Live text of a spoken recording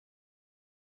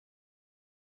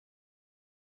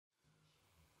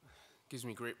Gives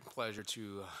me great pleasure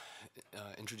to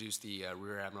introduce the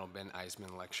Rear Admiral Ben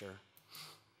Eiseman Lecture.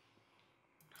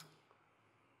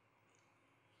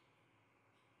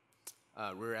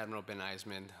 Rear Admiral Ben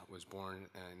Eiseman was born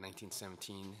in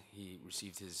 1917. He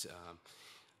received his,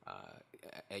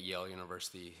 at Yale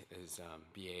University, his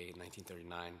BA in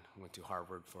 1939, went to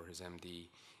Harvard for his MD,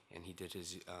 and he did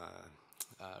his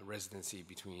residency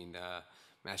between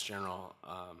Mass General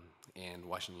and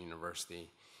Washington University.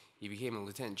 He became a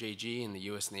Lieutenant JG in the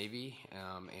U.S. Navy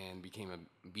and became a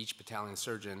beach battalion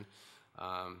surgeon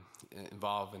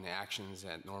involved in the actions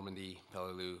at Normandy,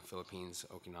 Peleliu, Philippines,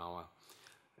 Okinawa,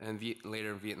 and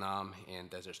later in Vietnam and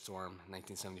Desert Storm. In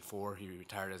 1974, he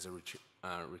retired as a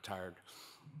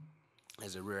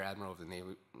Rear Admiral of the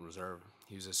Navy Reserve.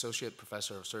 He was Associate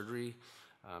Professor of Surgery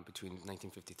between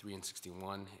 1953 and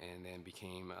 61, and then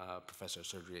became Professor of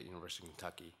Surgery at University of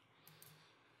Kentucky.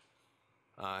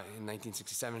 In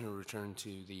 1967, he returned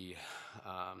to the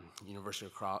University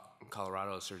of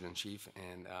Colorado as Surgeon-in-Chief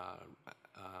and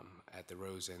at the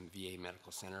Rose and VA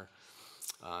Medical Center.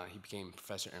 He became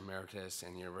Professor Emeritus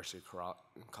in the University of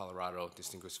Colorado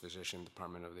Distinguished Physician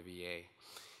Department of the VA.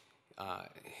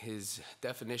 His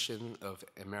definition of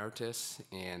emeritus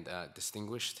and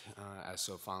distinguished, as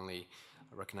so fondly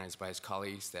recognized by his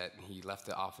colleagues, that he left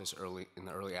the office in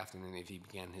the early afternoon if he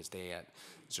began his day at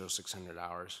 0600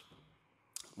 hours,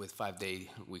 with 5-day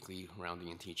weekly rounding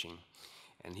and teaching.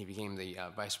 And he became the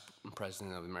Vice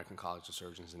President of the American College of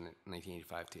Surgeons in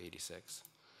 1985 to 86.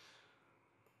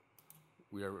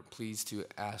 We are pleased to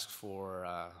ask for,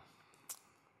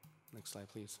 next slide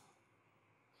please,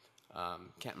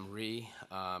 Captain Rhee,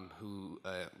 who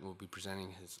will be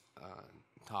presenting his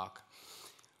talk.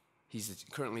 He's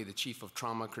currently the Chief of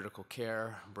Trauma, Critical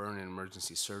Care, Burn and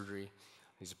Emergency Surgery.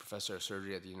 He's a Professor of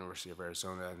Surgery at the University of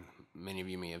Arizona, and many of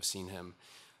you may have seen him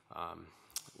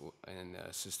in the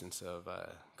assistance of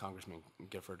Congressman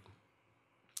Gifford.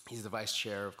 He's the Vice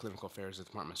Chair of Clinical Affairs at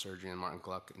the Department of Surgery and Martin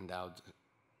Gluck Endowed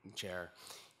Chair.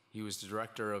 He was the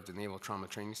Director of the Naval Trauma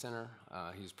Training Center.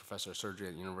 He's Professor of Surgery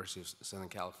at the University of Southern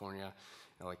California,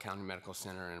 LA County Medical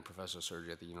Center, and Professor of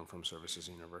Surgery at the Uniformed Services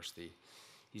University.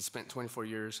 He spent 24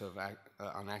 years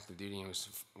on active duty and was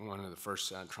one of the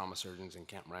first trauma surgeons in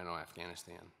Camp Rhino,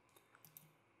 Afghanistan.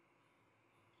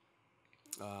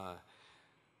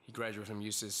 He graduated from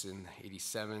USIS in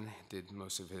 '87, did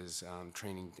most of his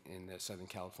training in the Southern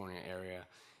California area,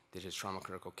 did his trauma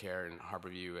critical care in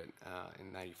Harborview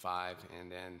in '95, and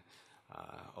then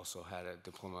also had a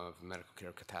diploma of medical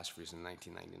care catastrophes in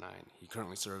 1999. He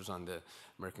currently serves on the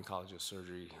American College of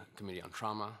Surgery Committee on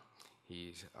Trauma.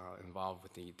 He's involved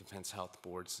with the Defense Health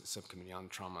Board's Subcommittee on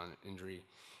Trauma and Injury,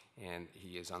 and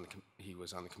he was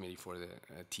on the committee for the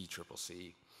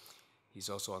TCCC. He's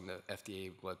also on the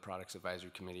FDA Blood Products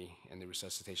Advisory Committee and the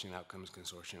Resuscitation and Outcomes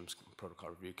Consortium's Protocol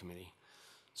Review Committee.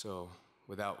 So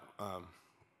without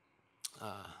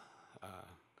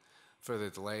further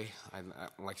delay, I'd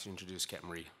like to introduce Captain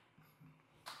Rhee.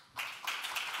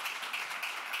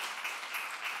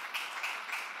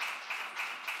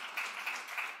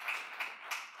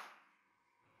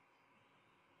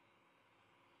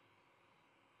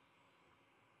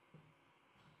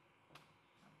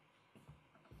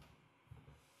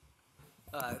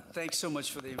 Thanks so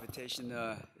much for the invitation.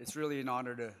 It's really an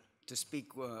honor to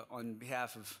speak on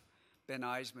behalf of Ben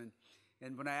Eiseman.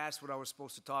 And when I asked what I was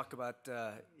supposed to talk about,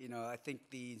 I think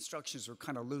the instructions were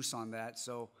kind of loose on that.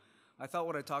 So I thought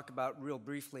what I'd talk about real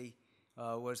briefly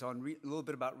was on a little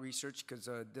bit about research, because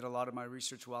I did a lot of my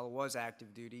research while I was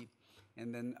active duty,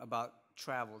 and then about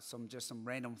travel, just some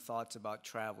random thoughts about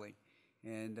traveling.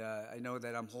 And I know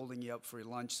that I'm holding you up for your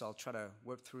lunch, so I'll try to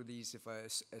whip through these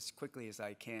as quickly as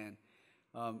I can.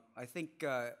 I think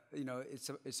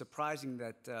it's surprising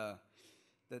that a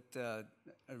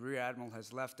Rear Admiral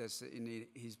has left us.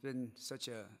 He's been such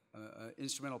an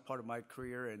instrumental part of my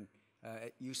career, and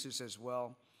at USIS as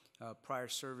well. Prior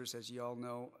service, as you all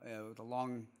know, with a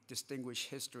long, distinguished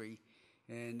history,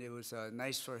 and it was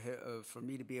nice for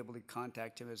me to be able to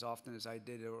contact him as often as I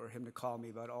did, or him to call me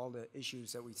about all the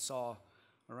issues that we saw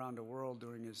around the world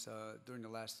during the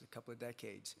last couple of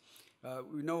decades.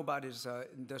 We know about his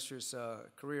industrious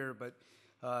career, but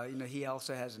he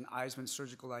also has an Eiseman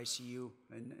Surgical ICU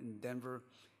in Denver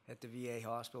at the VA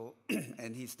hospital,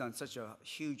 and he's done such a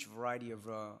huge variety of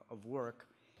work,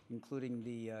 including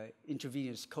the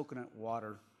intravenous coconut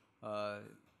water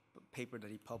paper that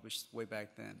he published way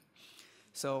back then.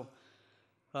 So,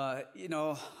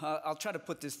 I'll try to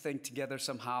put this thing together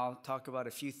somehow, talk about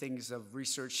a few things of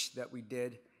research that we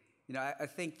did. I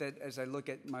think that as I look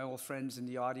at my old friends in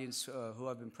the audience who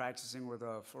I've been practicing with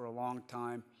for a long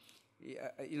time,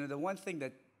 the one thing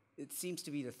that it seems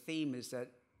to be the theme is that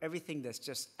everything that's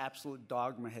just absolute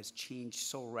dogma has changed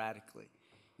so radically.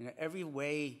 You know, every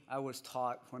way I was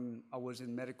taught when I was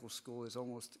in medical school is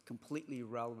almost completely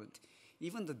irrelevant.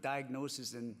 Even the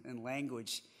diagnosis and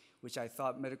language, which I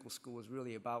thought medical school was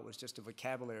really about, was just a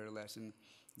vocabulary lesson.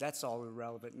 That's all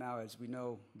irrelevant now. As we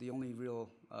know, the only real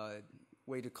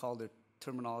way to call the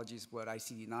terminology is what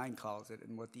ICD-9 calls it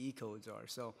and what the E-codes are.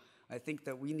 So I think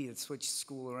that we need to switch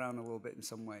school around a little bit in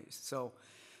some ways. So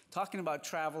talking about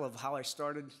travel, of how I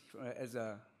started as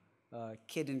a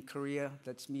kid in Korea,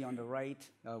 that's me on the right,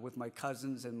 with my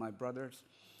cousins and my brothers,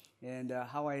 and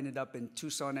how I ended up in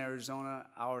Tucson, Arizona,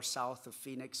 hour south of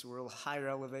Phoenix. We're a little higher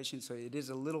elevation, so it is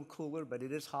a little cooler, but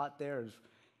it is hot there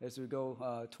as we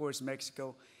go towards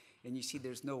Mexico, and you see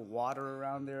there's no water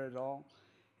around there at all.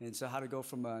 And so how to go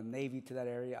from Navy to that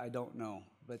area, I don't know.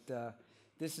 But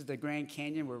this is the Grand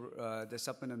Canyon, that's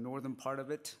up in the northern part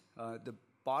of it. The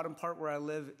bottom part where I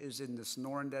live is in the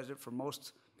Sonoran Desert. For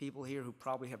most people here who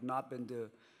probably have not been to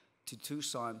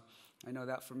Tucson, I know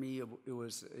that for me it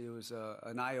was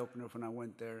an eye-opener when I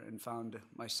went there and found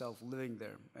myself living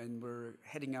there. And we're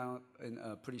heading out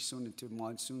pretty soon into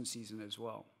monsoon season as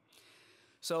well.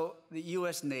 So the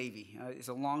U.S. Navy, it's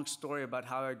a long story about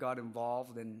how I got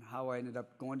involved and how I ended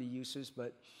up going to USA's,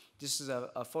 but this is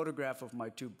a photograph of my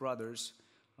two brothers.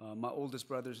 My oldest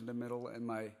brother's in the middle, and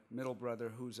my middle brother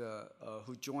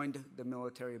who joined the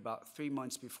military about 3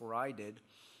 months before I did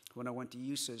when I went to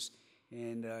USA's.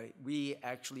 And we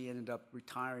actually ended up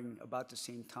retiring about the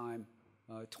same time,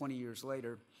 20 years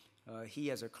later.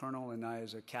 He as a colonel and I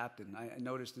as a captain. I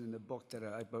noticed in the book that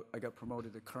I got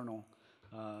promoted to colonel.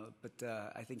 But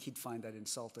I think he'd find that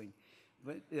insulting.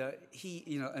 But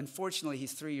he, unfortunately,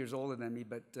 he's 3 years older than me.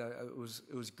 But it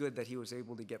was good that he was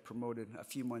able to get promoted a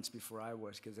few months before I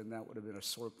was, because then that would have been a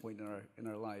sore point in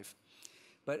our life.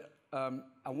 But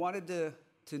I wanted to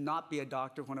not be a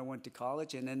doctor when I went to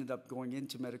college, and ended up going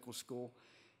into medical school,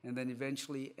 and then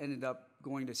eventually ended up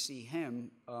going to see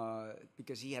him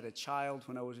because he had a child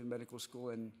when I was in medical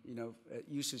school, and at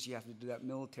USA's you have to do that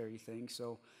military thing.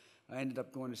 So I ended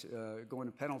up going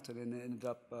to Pendleton, and ended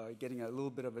up getting a little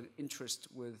bit of an interest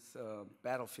with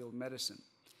battlefield medicine.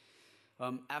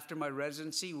 After my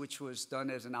residency, which was done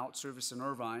as an out service in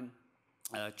Irvine,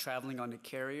 traveling on the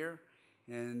carrier,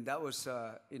 and that was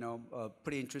a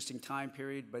pretty interesting time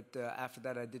period. But after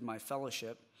that, I did my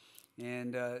fellowship,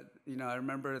 and I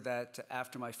remember that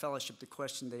after my fellowship, the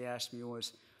question they asked me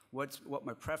was what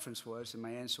my preference was, and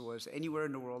my answer was anywhere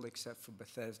in the world except for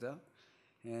Bethesda.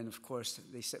 And of course,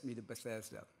 they sent me to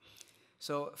Bethesda.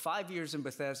 So 5 years in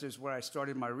Bethesda is where I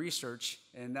started my research,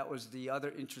 and that was the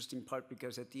other interesting part,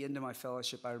 because at the end of my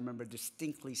fellowship, I remember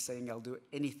distinctly saying I'll do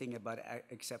anything about it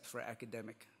except for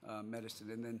academic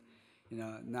medicine. And then,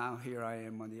 now here I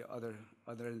am on the other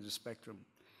end of the spectrum.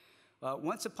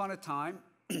 Once upon a time,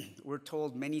 we're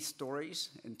told many stories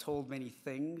and told many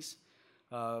things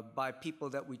by people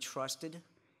that we trusted,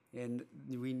 and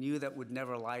we knew that would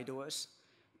never lie to us.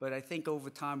 But I think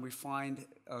over time we find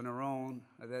on our own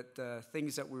that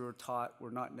things that we were taught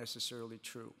were not necessarily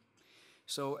true.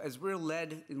 So as we're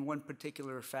led in one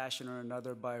particular fashion or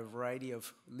another by a variety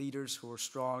of leaders who are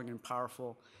strong and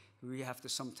powerful, we have to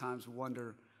sometimes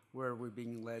wonder where we're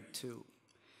being led to.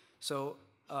 So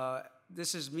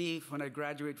this is me when I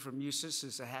graduated from USIS.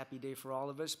 It's a happy day for all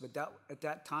of us. But at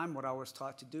that time, what I was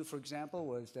taught to do, for example,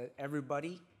 was that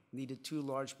everybody needed 2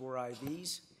 large bore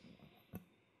IVs.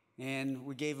 And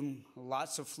we gave them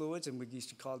lots of fluids, and we used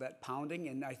to call that pounding.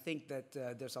 And I think that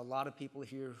there's a lot of people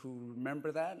here who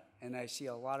remember that, and I see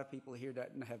a lot of people here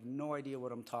that have no idea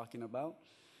what I'm talking about.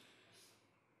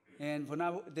 And when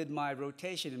I did my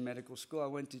rotation in medical school, I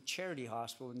went to Charity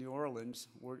Hospital in New Orleans,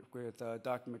 worked with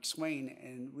Dr. McSwain,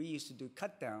 and we used to do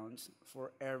cut-downs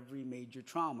for every major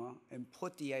trauma and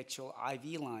put the actual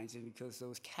IV lines in, because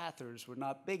those catheters were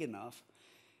not big enough.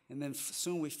 And then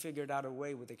soon we figured out a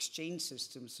way with exchange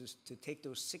systems to take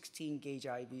those 16-gauge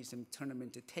IVs and turn them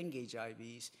into 10-gauge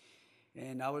IVs.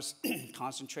 And I was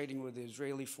concentrating with the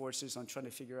Israeli forces on trying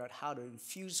to figure out how to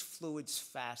infuse fluids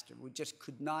faster. We just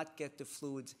could not get the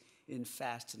fluids in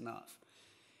fast enough.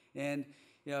 And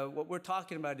what we're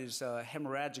talking about is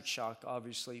hemorrhagic shock,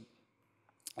 obviously.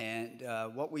 And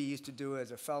what we used to do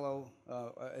as a fellow,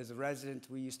 as a resident,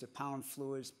 we used to pound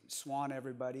fluids, swan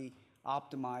everybody,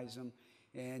 optimize them.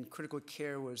 And critical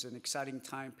care was an exciting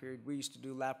time period. We used to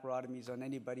do laparotomies on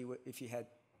anybody if you had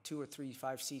 2 or 3,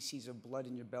 5 cc's of blood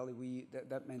in your belly.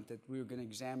 That meant that we were going to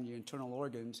examine your internal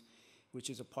organs, which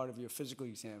is a part of your physical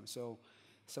exam. So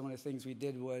some of the things we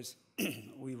did was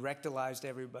we rectalized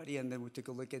everybody, and then we took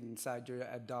a look at inside your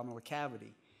abdominal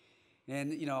cavity.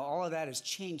 And all of that has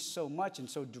changed so much and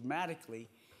so dramatically.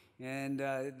 And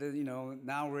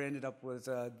now we're ended up with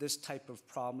this type of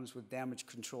problems with damage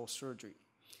control surgery.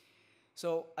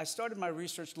 So I started my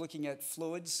research looking at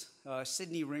fluids,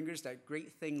 Sydney ringers, that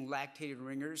great thing, lactated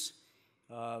ringers,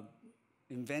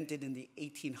 invented in the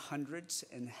 1800s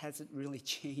and hasn't really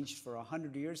changed for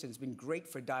 100 years. And it's been great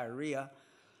for diarrhea,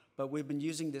 but we've been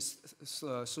using this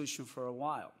solution for a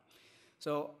while.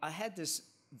 So I had this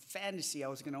fantasy I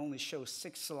was going to only show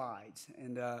 6 slides,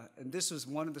 and this was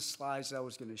one of the slides I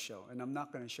was going to show. And I'm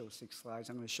not going to show 6 slides.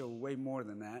 I'm going to show way more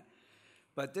than that.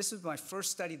 But this is my first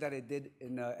study that I did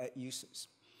at USUS.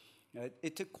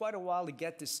 It took quite a while to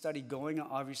get this study going.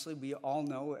 Obviously, we all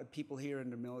know, people here in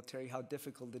the military, how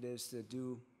difficult it is to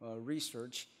do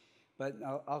research. But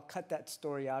I'll cut that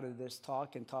story out of this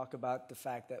talk and talk about the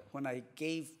fact that when I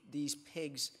gave these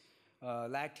pigs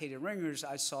lactated ringers,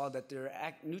 I saw that their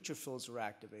neutrophils were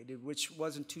activated, which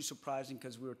wasn't too surprising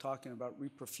because we were talking about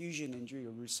reperfusion injury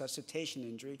or resuscitation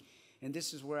injury. And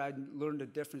this is where I learned the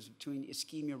difference between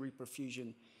ischemia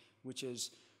reperfusion, which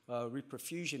is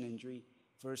reperfusion injury,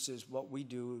 versus what we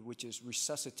do, which is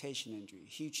resuscitation injury.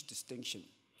 Huge distinction.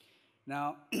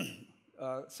 Now,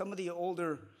 some of the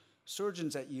older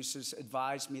surgeons at USUS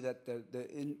advised me that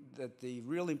the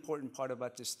real important part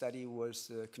about this study was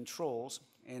the controls.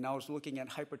 And I was looking at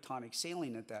hypertonic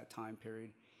saline at that time period.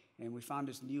 And we found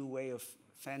this new way of,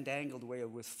 fandangled way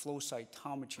with flow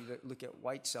cytometry that look at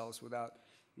white cells without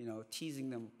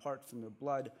teasing them apart from the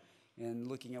blood and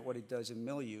looking at what it does in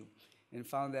milieu. And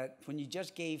found that when you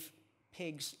just gave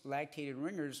pigs lactated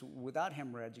ringers without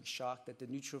hemorrhagic shock, that the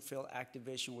neutrophil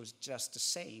activation was just the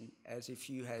same as if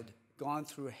you had gone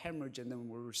through a hemorrhage and then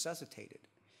were resuscitated.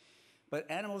 But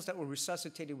animals that were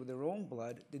resuscitated with their own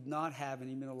blood did not have an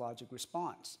immunologic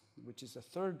response, which is the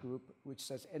third group, which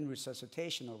says end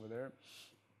resuscitation over there.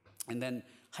 And then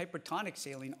hypertonic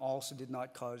saline also did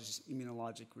not cause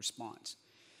immunologic response.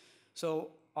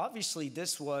 So obviously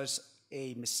this was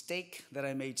a mistake that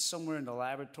I made somewhere in the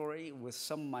laboratory with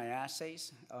some of my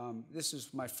assays. This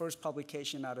is my first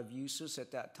publication out of USUS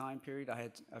at that time period. I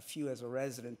had a few as a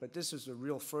resident, but this was the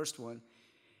real first one.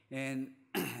 And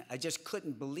I just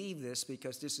couldn't believe this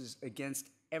because this is against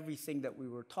everything that we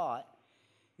were taught.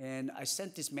 And I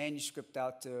sent this manuscript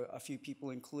out to a few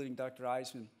people, including Dr.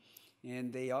 Eiseman,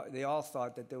 and they all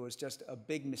thought that there was just a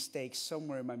big mistake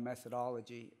somewhere in my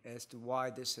methodology as to why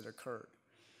this had occurred.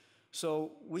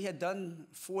 So we had done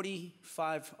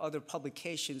 45 other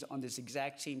publications on this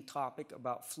exact same topic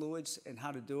about fluids and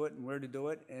how to do it and where to do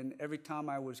it. And every time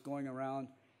I was going around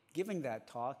giving that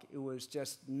talk, it was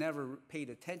just never paid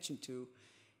attention to.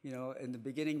 In the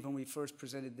beginning when we first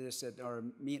presented this at our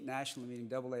national meeting,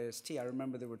 AAST, I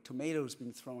remember there were tomatoes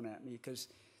being thrown at me because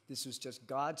this was just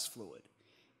God's fluid.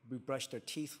 We brushed our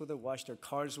teeth with it, washed our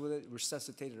cars with it,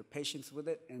 resuscitated our patients with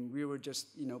it, and we were just,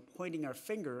 pointing our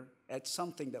finger at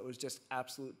something that was just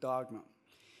absolute dogma.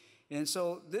 And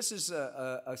so this is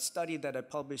a study that I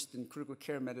published in Critical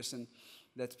Care Medicine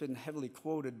that's been heavily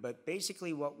quoted, but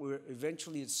basically what we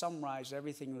eventually summarized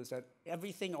everything was that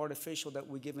everything artificial that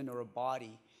we give into our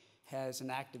body has an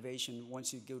activation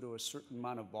once you go to a certain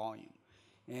amount of volume.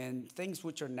 And things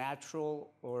which are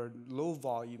natural or low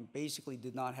volume basically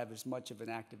did not have as much of an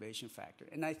activation factor.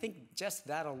 And I think just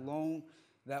that alone,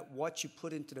 that what you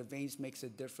put into the veins makes a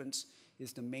difference,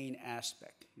 is the main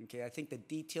aspect. Okay, I think the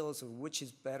details of which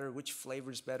is better, which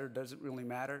flavor is better, doesn't really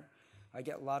matter. I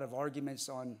get a lot of arguments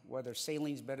on whether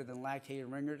saline is better than lactated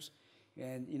ringers.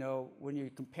 And when you're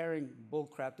comparing bull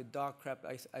crap to dog crap,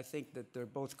 I think that they're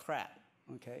both crap,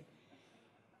 okay?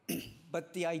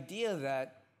 But the idea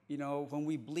that when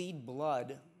we bleed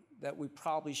blood, that we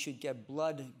probably should get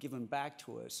blood given back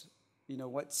to us.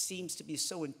 What seems to be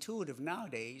so intuitive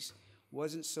nowadays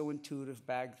wasn't so intuitive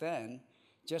back then,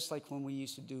 just like when we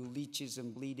used to do leeches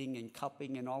and bleeding and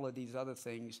cupping and all of these other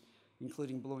things,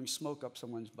 including blowing smoke up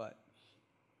someone's butt.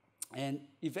 And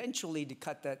eventually, to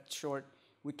cut that short,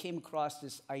 we came across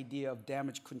this idea of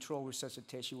damage control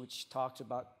resuscitation, which talks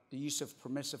about the use of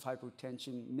permissive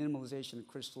hypotension, minimalization of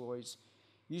crystalloids,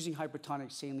 using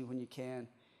hypertonic saline when you can,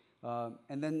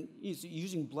 and then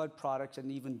using blood products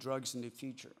and even drugs in the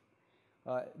future.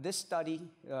 This study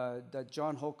that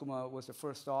John Holcomb was the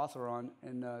first author on,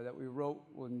 and that we wrote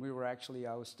when we were actually,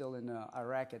 I was still in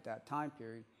Iraq at that time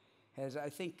period, has, I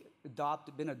think,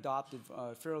 been adopted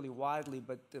fairly widely,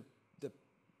 but the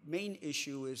main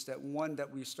issue is that one,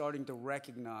 that we're starting to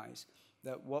recognize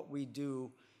that what we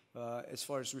do as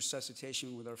far as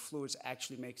resuscitation with our fluids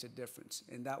actually makes a difference.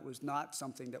 And that was not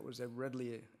something that was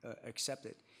readily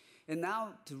accepted. And now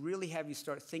to really have you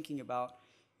start thinking about,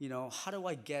 how do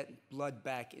I get blood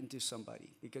back into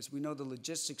somebody? Because we know the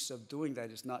logistics of doing that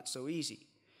is not so easy.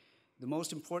 The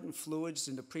most important fluids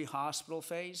in the pre-hospital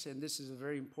phase, and this is a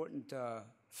very important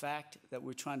fact that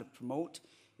we're trying to promote,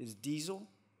 is diesel.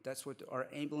 That's what our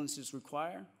ambulances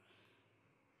require.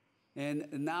 And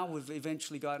now we've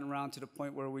eventually gotten around to the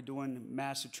point where we're doing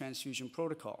massive transfusion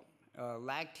protocol.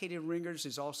 Lactated ringers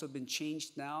has also been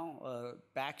changed now.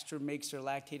 Baxter makes their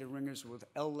lactated ringers with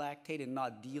L-lactate and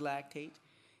not D-lactate.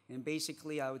 And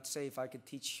basically, I would say if I could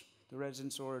teach the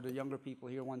residents or the younger people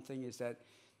here one thing is that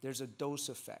there's a dose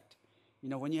effect. You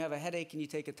know, when you have a headache and you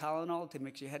take a Tylenol, it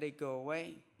makes your headache go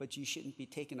away, but you shouldn't be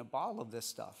taking a bottle of this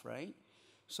stuff, right?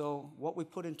 So what we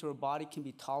put into our body can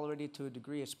be tolerated to a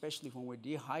degree, especially when we're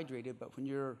dehydrated, but when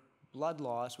you're blood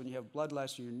loss, when you have blood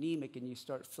loss, you're anemic and you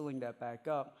start filling that back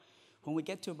up, when we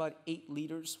get to about 8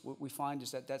 liters, what we find is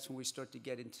that that's when we start to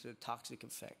get into the toxic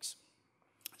effects.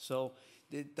 So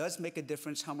it does make a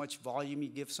difference how much volume you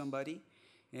give somebody,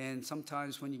 and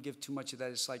sometimes when you give too much of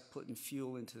that, it's like putting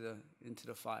fuel into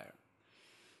the fire.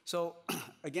 So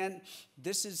again,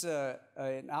 this is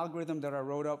an algorithm that I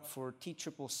wrote up for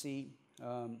TCCC.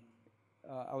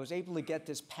 I was able to get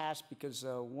this passed because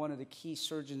one of the key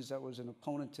surgeons that was an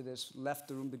opponent to this left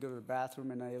the room to go to the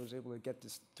bathroom, and I was able to get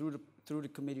this through the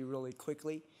committee really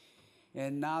quickly.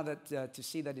 And now that to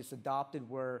see that it's adopted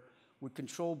where we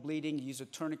control bleeding, use a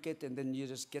tourniquet, and then you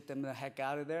just get them the heck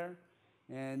out of there.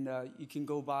 And you can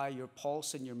go by your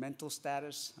pulse and your mental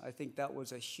status. I think that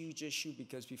was a huge issue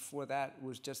because before that it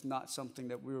was just not something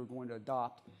that we were going to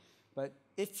adopt. But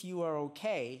if you are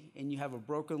okay and you have a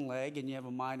broken leg and you have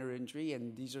a minor injury,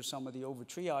 and these are some of the over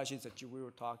triages that we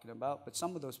were talking about, but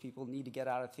some of those people need to get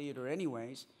out of theater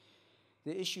anyways.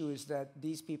 The issue is that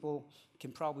these people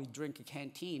can probably drink a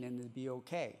canteen and it'd be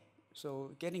okay.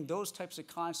 So getting those types of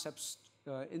concepts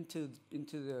into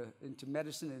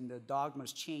medicine and the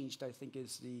dogmas changed, I think,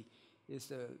 is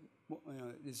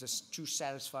a true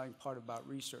satisfying part about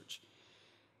research.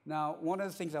 Now, one of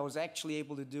the things I was actually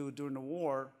able to do during the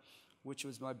war, which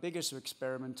was my biggest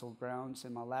experimental grounds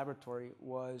in my laboratory,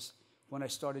 was when I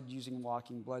started using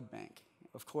walking blood bank.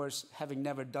 Of course, having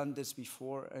never done this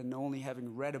before and only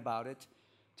having read about it,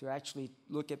 to actually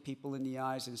look at people in the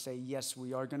eyes and say, yes,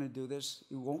 we are going to do this,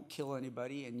 it won't kill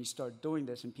anybody, and you start doing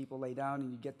this, and people lay down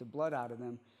and you get the blood out of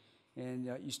them, and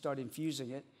you start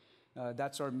infusing it.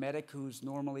 That's our medic, who's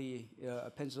normally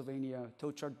a Pennsylvania tow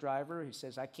truck driver. He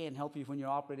says, I can't help you when you're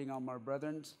operating on my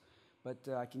brethren, but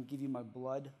I can give you my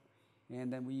blood.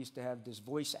 And then we used to have this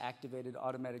voice-activated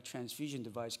automatic transfusion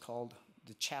device called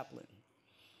the chaplain.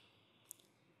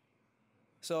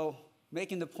 So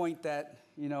making the point that,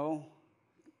 you know,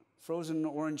 frozen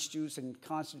orange juice and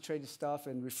concentrated stuff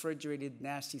and refrigerated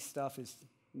nasty stuff it's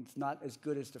not as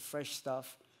good as the fresh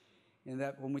stuff. And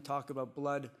that when we talk about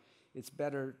blood, it's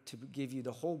better to give you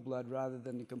the whole blood rather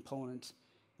than the components.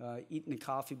 Eating the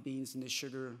coffee beans and the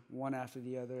sugar one after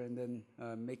the other and then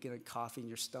making a coffee in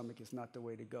your stomach is not the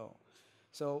way to go.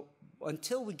 So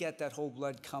until we get that whole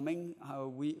blood coming,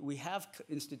 we have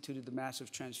instituted the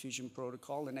massive transfusion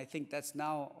protocol, and I think that's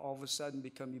now all of a sudden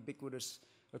become ubiquitous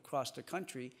across the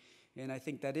country, and I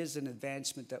think that is an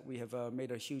advancement that we have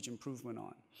made a huge improvement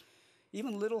on.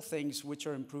 Even little things which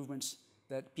are improvements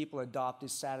that people adopt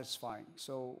is satisfying.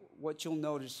 So what you'll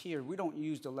notice here, we don't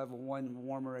use the level 1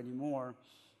 warmer anymore,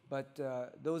 but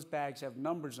those bags have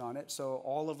numbers on it, so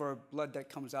all of our blood that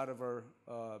comes out of our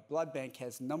blood bank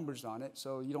has numbers on it,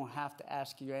 so you don't have to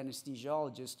ask your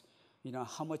anesthesiologist, you know,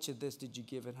 how much of this did you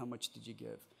give and how much did you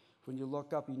give. When you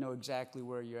look up, you know exactly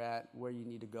where you're at, where you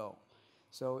need to go.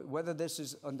 So whether this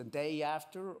is on the day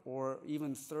after or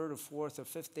even 3rd or 4th or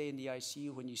 5th day in the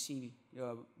ICU, when you see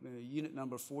unit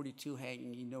number 42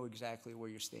 hanging, you know exactly where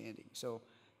you're standing. So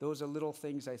those are little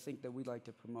things I think that we'd like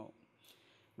to promote.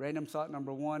 Random thought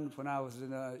number 1, when I was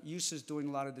in USAS doing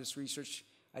a lot of this research,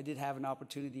 I did have an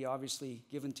opportunity, obviously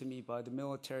given to me by the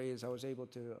military, as I was able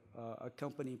to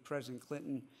accompany President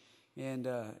Clinton, and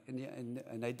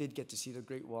I did get to see the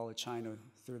Great Wall of China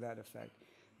through that effect.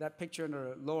 That picture in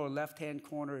the lower left-hand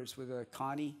corner is with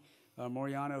Connie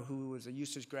Moriano, who was a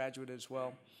USAS graduate as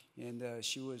well, and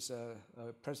she was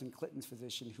President Clinton's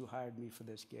physician who hired me for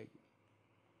this gig.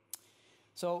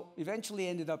 So eventually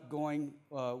ended up going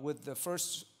with the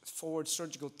first forward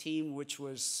surgical team, which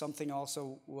was something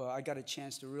also I got a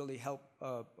chance to really help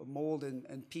mold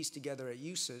and piece together at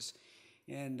USAS.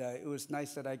 And it was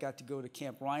nice that I got to go to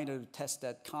Camp Rhino to test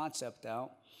that concept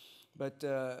out. But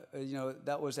you know,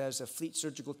 that was as a fleet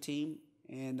surgical team,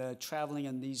 and traveling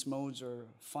in these modes are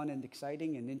fun and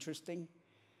exciting and interesting,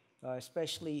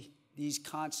 especially these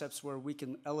concepts where we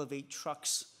can elevate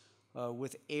trucks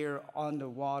with air on the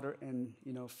water and,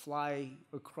 you know, fly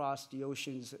across the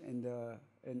oceans and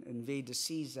invade the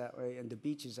seas that way and the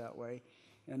beaches that way.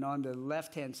 And on the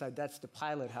left-hand side, that's the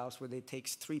pilot house where it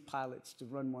takes 3 pilots to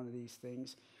run one of these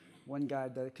things. One guy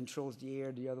that controls the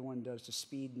air, the other one does the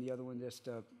speed, and the other one just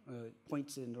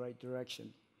points it in the right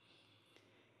direction.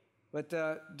 But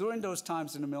during those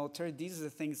times in the military, these are the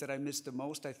things that I miss the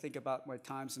most. I think about my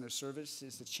times in the service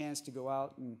is the chance to go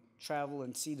out and travel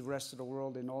and see the rest of the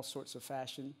world in all sorts of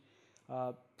fashion.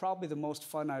 Probably the most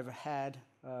fun I've had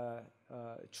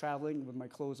traveling with my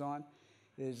clothes on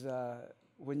is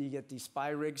when you get these spy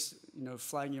rigs,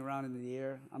 flying you around in the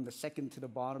air. I'm the second to the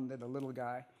bottom, they're the little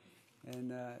guy.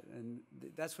 And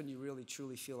that's when you really,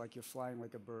 truly feel like you're flying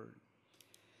like a bird.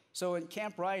 So in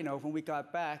Camp Rhino, when we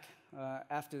got back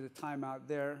after the time out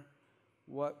there,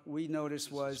 what we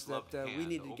noticed was that we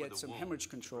needed to get some hemorrhage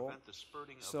control.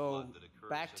 So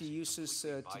back to USIS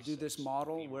to do this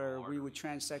model where we would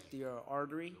transect the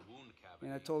artery.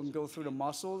 And I told them go through the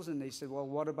muscles, and they said, well,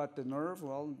 what about the nerve?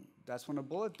 Well, that's when a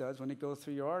bullet does. When it goes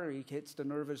through your artery, it hits the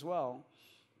nerve as well.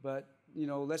 But,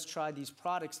 let's try these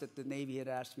products that the Navy had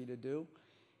asked me to do.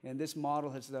 And this model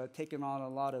has taken on a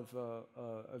lot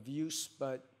of use,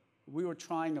 but we were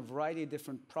trying a variety of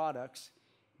different products,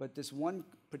 but this one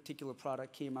particular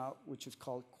product came out, which is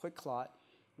called Quick Clot,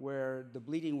 where the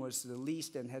bleeding was the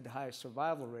least and had the highest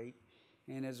survival rate.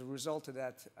 And as a result of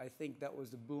that, I think that was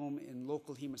the boom in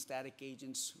local hemostatic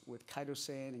agents with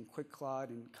chitosan and Quick Clot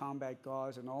and combat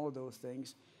gauze and all of those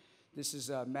things. This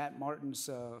is Matt Martin's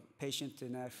patient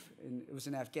it was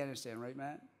in Afghanistan, right,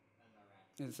 Matt?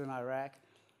 It's in Iraq,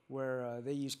 where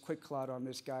they use Quick Clot on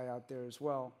this guy out there as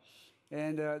well.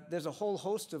 And there's a whole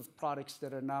host of products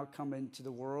that are now coming to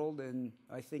the world, and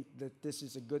I think that this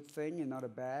is a good thing and not a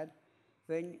bad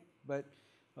thing. But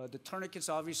the tourniquets,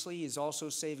 obviously, is also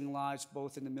saving lives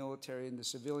both in the military and the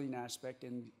civilian aspect,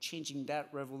 and changing that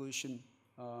revolution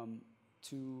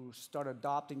to start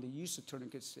adopting the use of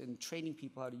tourniquets and training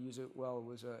people how to use it well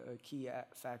was a key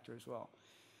factor as well.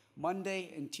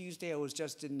 Monday and Tuesday, I was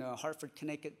just in Hartford,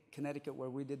 Connecticut, where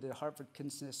we did the Hartford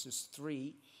Consensus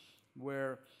 3,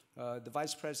 where the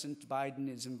Vice President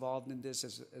Biden is involved in this,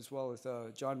 as well as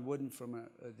John Wooden from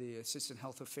the Assistant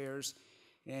Health Affairs.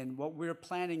 And what we're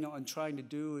planning on trying to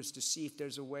do is to see if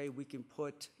there's a way we can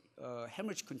put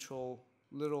hemorrhage control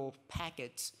little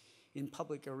packets in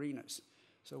public arenas.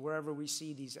 So wherever we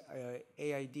see these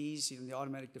AIDs, the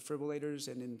automatic defibrillators,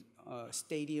 and in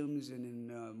stadiums and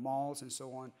in malls and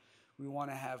so on, we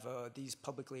want to have these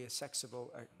publicly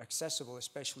accessible,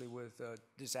 especially with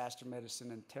disaster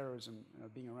medicine and terrorism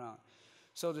being around.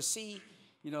 So to see,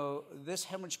 this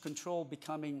hemorrhage control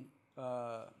becoming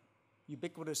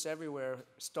ubiquitous everywhere,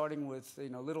 starting with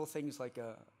little things like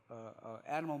a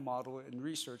animal model in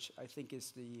research, I think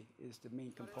is the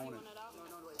main component.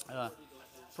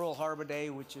 Pearl Harbor Day,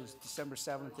 which is December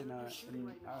 7th in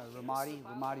Ramadi.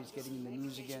 Ramadi's getting in the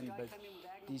news again, but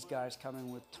these guys come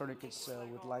in with tourniquets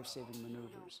with life-saving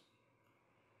maneuvers.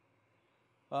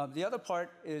 The other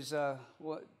part is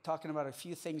talking about a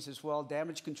few things as well.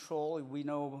 Damage control, we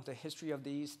know the history of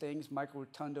these things. Michael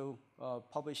Rotundo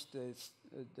published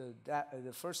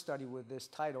the first study with this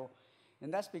title,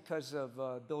 and that's because of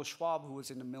Bill Schwab, who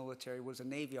was in the military, was a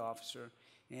Navy officer,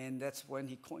 and that's when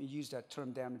he used that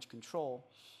term damage control.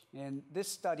 And this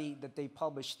study that they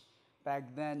published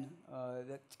back then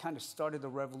that kind of started the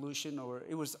revolution, or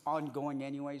it was ongoing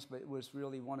anyways, but it was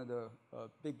really one of the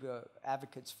big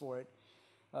advocates for it,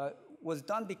 was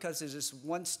done because there's this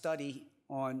one study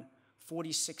on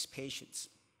 46 patients.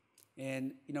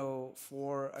 And,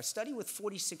 for a study with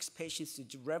 46 patients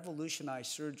to revolutionize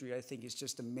surgery, I think is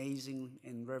just amazing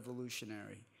and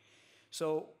revolutionary.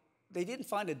 So they didn't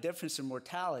find a difference in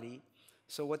mortality.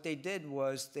 So what they did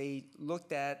was they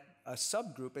looked at a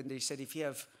subgroup, and they said if you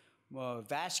have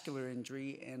vascular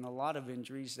injury and a lot of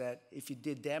injuries, that if you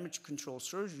did damage control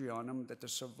surgery on them, that the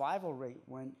survival rate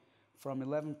went from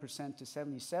 11% to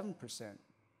 77%.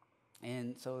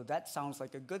 And so that sounds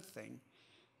like a good thing.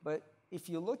 But if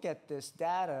you look at this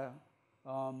data,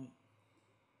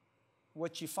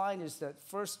 what you find is that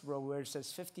first row where it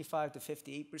says 55 to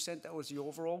 58%, that was the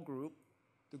overall group.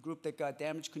 The group that got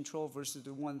damage control versus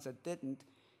the ones that didn't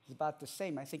is about the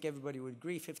same. I think everybody would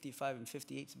agree 55 and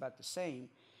 58 is about the same.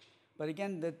 But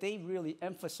again, that they really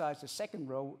emphasize the second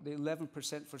row, the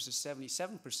 11% versus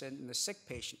 77% in the sick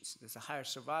patients. There's a higher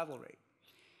survival rate.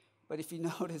 But if you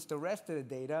notice the rest of the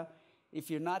data, if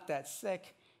you're not that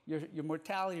sick, your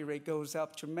mortality rate goes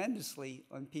up tremendously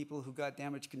on people who got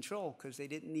damage control because they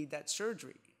didn't need that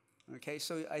surgery. Okay,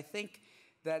 so I think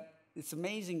that it's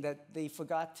amazing that they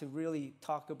forgot to really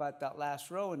talk about that last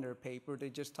row in their paper. They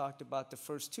just talked about the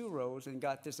first 2 rows and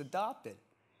got this adopted.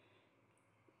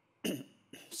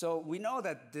 So we know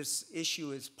that this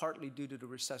issue is partly due to the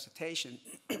resuscitation,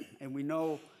 and we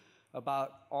know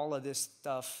about all of this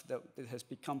stuff that has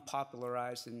become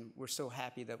popularized, and we're so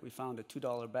happy that we found a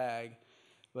 $2 bag.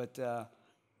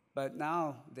 But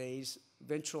nowadays,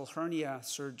 ventral hernia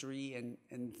surgery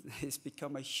and has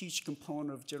become a huge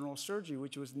component of general surgery,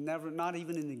 which was not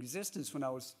even in existence when I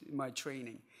was in my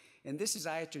training. And this is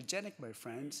iatrogenic, my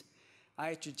friends,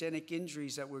 iatrogenic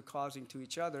injuries that we're causing to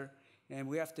each other, and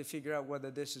we have to figure out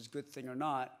whether this is a good thing or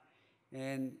not.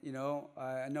 And, you know,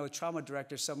 I know trauma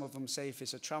directors, some of them say if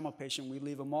it's a trauma patient, we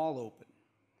leave them all open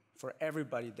for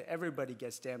everybody. Everybody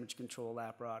gets damage control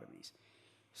laparotomies.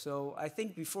 So I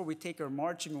think before we take our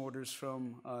marching orders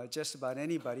from just about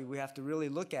anybody, we have to really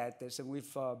look at this, and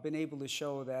we've been able to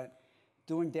show that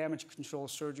doing damage control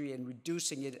surgery and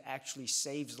reducing it actually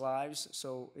saves lives.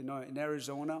 So in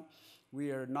Arizona,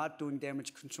 we are not doing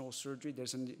damage control surgery.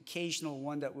 There's an occasional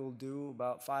one that we'll do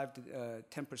about 5 to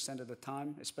 10% of the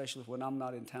time, especially when I'm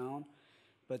not in town.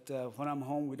 But when I'm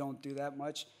home, we don't do that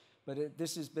much. But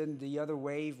this has been the other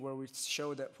wave where we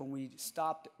show that when we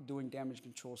stopped doing damage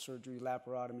control surgery,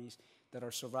 laparotomies, that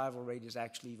our survival rate is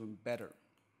actually even better.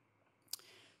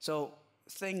 So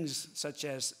things such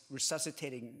as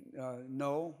resuscitating,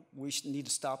 no, we need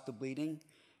to stop the bleeding.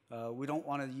 We don't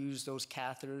want to use those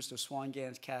catheters, those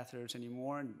Swan-Ganz catheters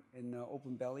anymore in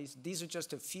open bellies. These are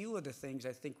just a few of the things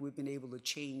I think we've been able to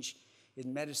change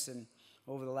in medicine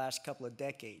over the last couple of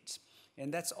decades.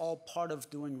 And that's all part of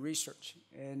doing research.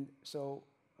 And so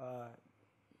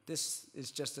this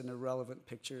is just an irrelevant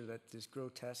picture that is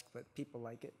grotesque, but people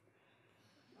like it.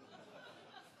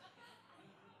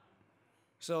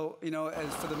 So, you know,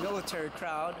 as for the military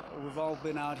crowd, we've all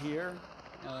been out here.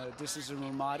 This is in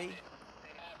Ramadi.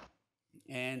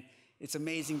 And it's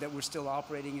amazing that we're still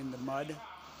operating in the mud,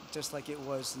 just like it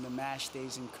was in the MASH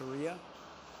days in Korea.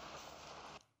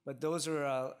 But those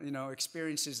are, you know,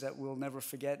 experiences that we'll never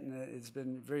forget, and it's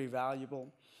been very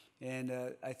valuable. And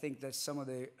I think that's some of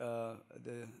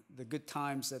the good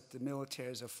times that the military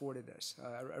has afforded us.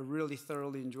 I really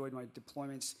thoroughly enjoyed my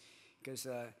deployments because,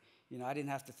 you know, I didn't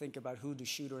have to think about who to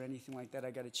shoot or anything like that.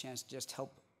 I got a chance to just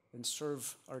help and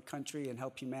serve our country and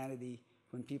help humanity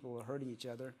when people were hurting each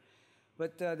other.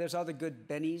 But there's other good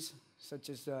bennies, such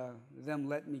as them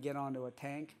letting me get onto a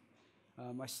tank.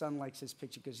 My son likes this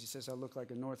picture because he says I look like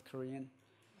a North Korean.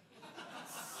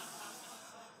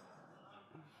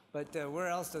 But where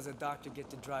else does a doctor get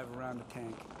to drive around a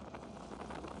tank?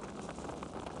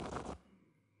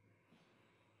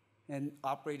 And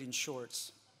operate in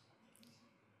shorts.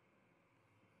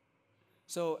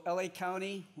 So LA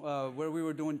County, where we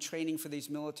were doing training for these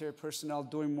military personnel,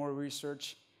 doing more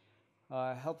research,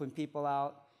 helping people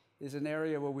out, is an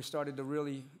area where we started to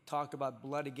really talk about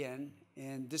blood again.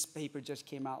 And this paper just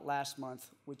came out last month,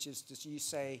 which is just, you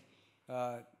say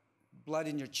blood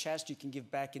in your chest you can give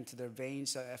back into their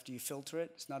veins after you filter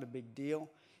it. It's not a big deal.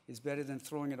 It's better than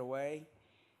throwing it away.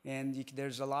 And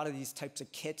there's a lot of these types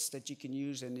of kits that you can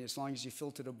use, and as long as you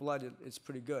filter the blood, it's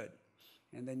pretty good.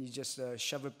 And then you just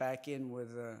shove it back in with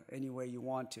any way you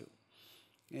want to.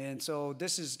 And so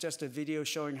this is just a video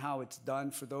showing how it's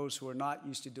done for those who are not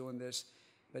used to doing this.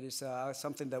 But it's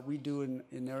something that we do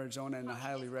in Arizona, and I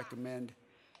highly recommend.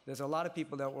 There's a lot of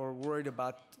people that were worried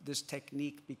about this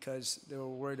technique because they were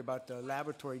worried about the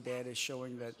laboratory data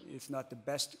showing that it's not the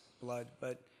best blood,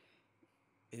 but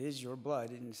it is your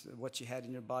blood, and it's what you had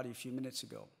in your body a few minutes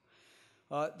ago.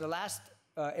 The last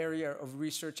area of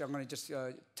research I'm going to just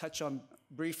touch on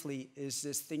briefly is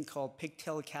this thing called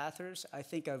pigtail catheters. I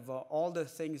think of all the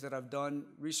things that I've done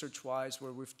research-wise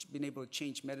where we've been able to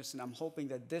change medicine, I'm hoping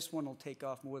that this one will take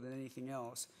off more than anything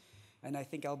else. And I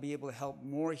think I'll be able to help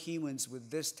more humans with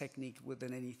this technique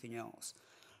than anything else.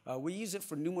 We use it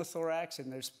for pneumothorax, and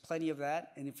there's plenty of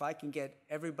that. And if I can get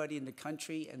everybody in the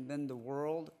country and then the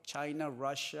world, China,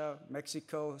 Russia,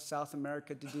 Mexico, South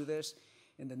America to do this,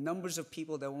 and the numbers of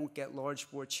people that won't get large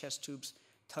bore chest tubes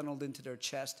tunneled into their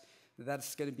chest,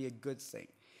 that's going to be a good thing.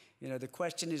 You know, the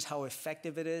question is how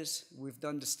effective it is. We've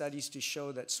done the studies to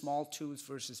show that small tubes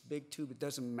versus big tube, it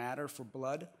doesn't matter for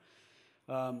blood.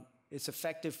 It's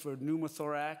effective for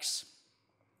pneumothorax.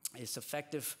 It's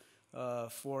effective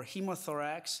for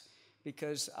hemothorax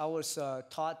because I was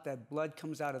taught that blood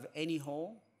comes out of any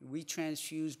hole. We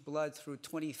transfuse blood through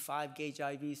 25 gauge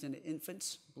IVs into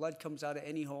infants. Blood comes out of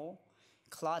any hole.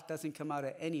 Clot doesn't come out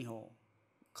of any hole.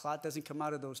 Clot doesn't come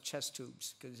out of those chest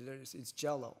tubes because it's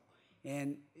jello.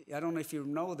 And I don't know if you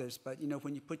know this, but you know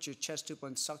when you put your chest tube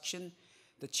on suction,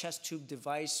 the chest tube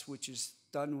device, which is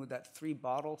done with that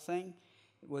 3-bottle thing,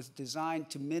 was designed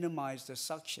to minimize the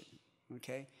suction,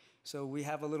 okay? So we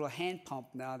have a little hand pump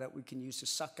now that we can use to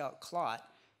suck out clot,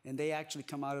 And they actually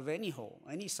come out of any hole,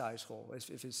 any size hole,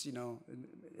 if it's, you know,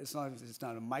 as long as it's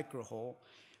not a micro hole.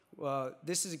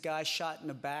 This is a guy shot in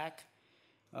the back,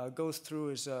 goes through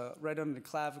his, right under the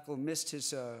clavicle, missed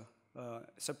his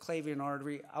subclavian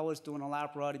artery. I was doing a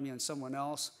laparotomy on someone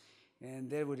else, and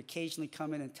they would occasionally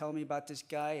come in and tell me about this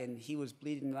guy, and he was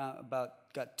bleeding out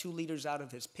got 2 liters out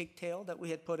of his pigtail that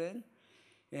we had put in.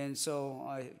 And so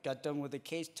I got done with the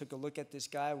case, took a look at this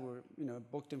guy,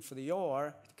 booked him for the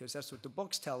OR, because that's what the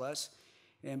books tell us.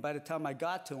 And by the time I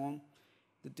got to him,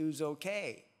 the dude's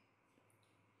okay.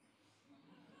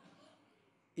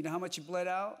 You know how much he bled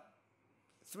out?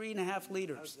 3.5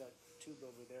 liters. How's that tube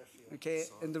over there feel? Okay,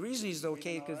 and the reason he's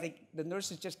okay is because the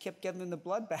nurses just kept giving the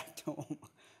blood back to him.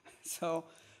 So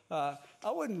I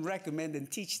wouldn't recommend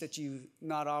and teach that you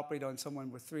not operate on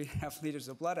someone with 3.5 liters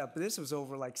of blood out, but this was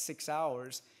over like 6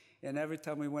 hours, and every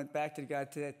time we went back to the guy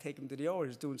to take him to the OR, he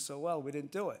was doing so well, we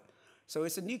didn't do it. So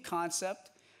it's a new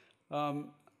concept,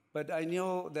 but I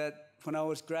know that when I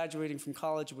was graduating from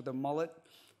college with a mullet,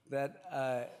 that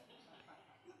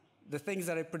the things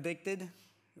that I predicted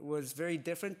was very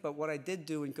different, but what I did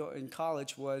do in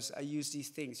college was I used these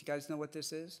things. You guys know what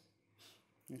this is?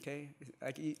 Okay,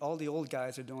 all the old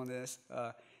guys are doing this.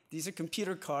 These are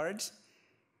computer cards,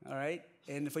 all right?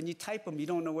 And when you type them, you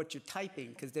don't know what you're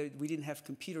typing because we didn't have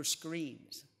computer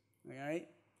screens, all right?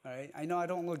 All right, I know I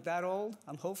don't look that old,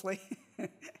 I'm hopefully,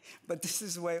 but this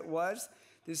is the way it was.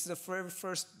 This is the very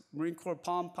first Marine Corps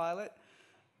Palm pilot.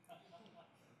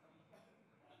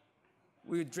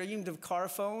 We dreamed of car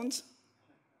phones.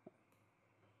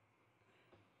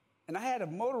 And I had a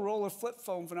Motorola flip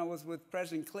phone when I was with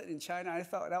President Clinton in China. I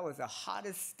thought that was the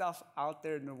hottest stuff out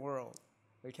there in the world,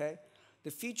 okay?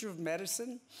 The future of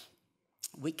medicine,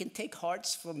 we can take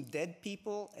hearts from dead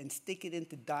people and stick it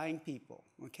into dying people,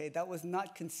 okay? That was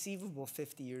not conceivable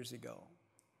 50 years ago,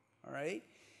 all right?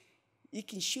 You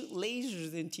can shoot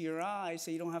lasers into your eyes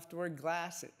so you don't have to wear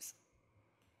glasses.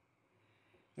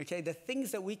 Okay, the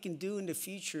things that we can do in the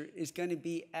future is going to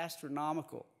be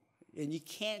astronomical, and you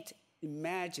can't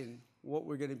imagine what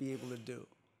we're going to be able to do.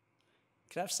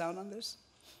 Could I have sound on this?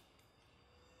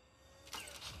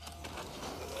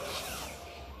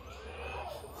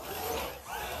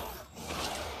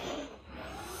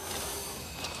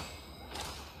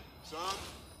 Son,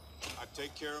 I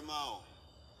take care of my own.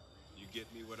 You get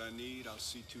me what I need, I'll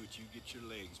see to it you get your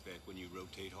legs back when you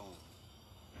rotate home.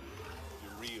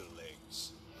 Your real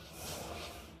legs.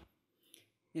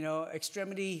 You know,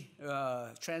 extremity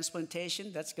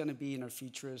transplantation, that's going to be in our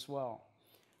future as well.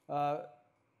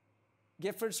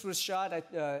 Giffords was shot.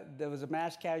 There was a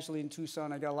mass casualty in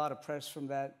Tucson. I got a lot of press from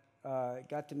that.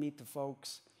 Got to meet the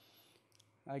folks.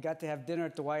 I got to have dinner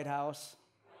at the White House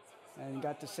and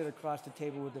got to sit across the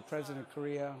table with the President of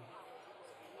Korea,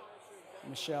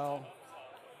 Michelle,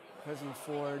 President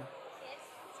Ford,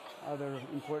 other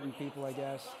important people, I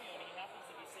guess.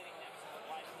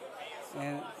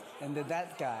 And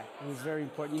that guy, who was very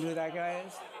important. You know who that guy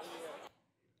is?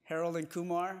 Harold and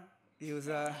Kumar. He was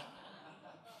a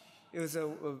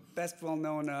best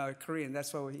well-known Korean.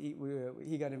 That's why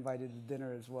he got invited to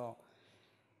dinner as well.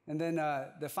 And then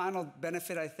the final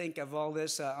benefit, I think, of all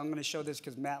this, I'm going to show this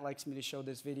because Matt likes me to show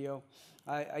this video.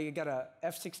 I got a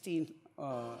F-16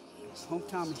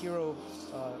 hometown hero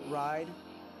ride.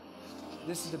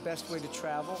 This is the best way to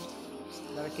travel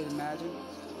that I can imagine.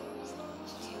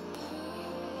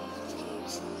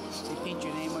 You paint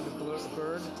your name on the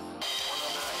bird.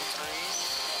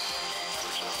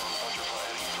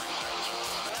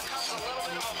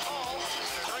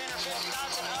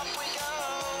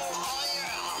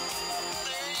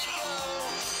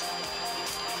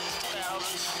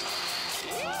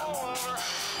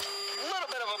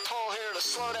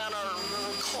 Slow down our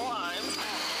climb,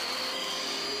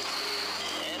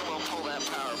 and we'll pull that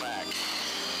power back.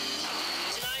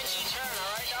 It's an 9G turn,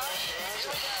 all right, Doc?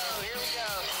 Here we go.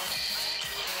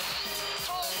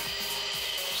 Pull.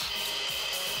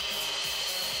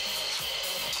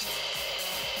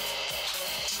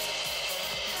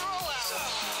 Roll out.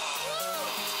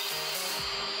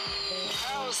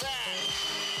 How's that?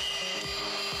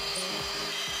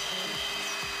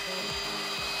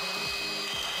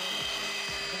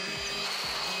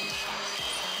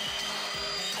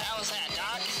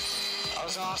 That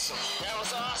was awesome. That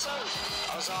was awesome.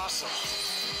 That was awesome.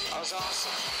 That was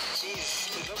awesome.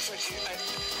 Jeez, it looks like you.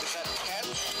 Is that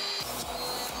 10?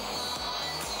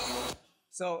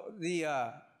 So the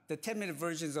 10-minute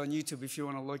version is on YouTube if you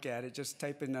want to look at it. Just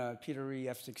type in Peter Rhee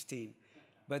F-16.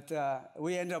 But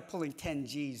we ended up pulling 10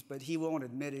 Gs, but he won't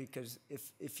admit it because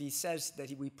if he says that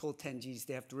we pulled 10 Gs,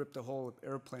 they have to rip the whole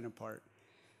airplane apart.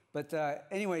 But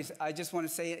anyways, I just want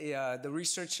to say the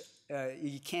research,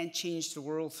 you can't change the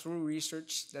world through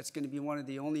research. That's going to be one of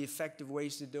the only effective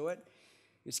ways to do it.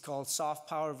 It's called soft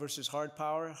power versus hard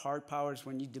power. Hard power is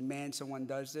when you demand someone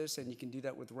does this, and you can do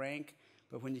that with rank.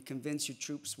 But when you convince your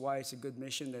troops why it's a good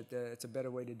mission, that it's a better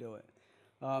way to do it.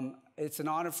 It's an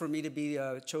honor for me to be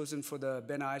chosen for the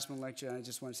Ben Eiseman lecture. And I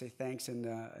just want to say thanks,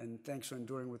 and thanks for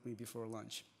enduring with me before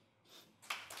lunch.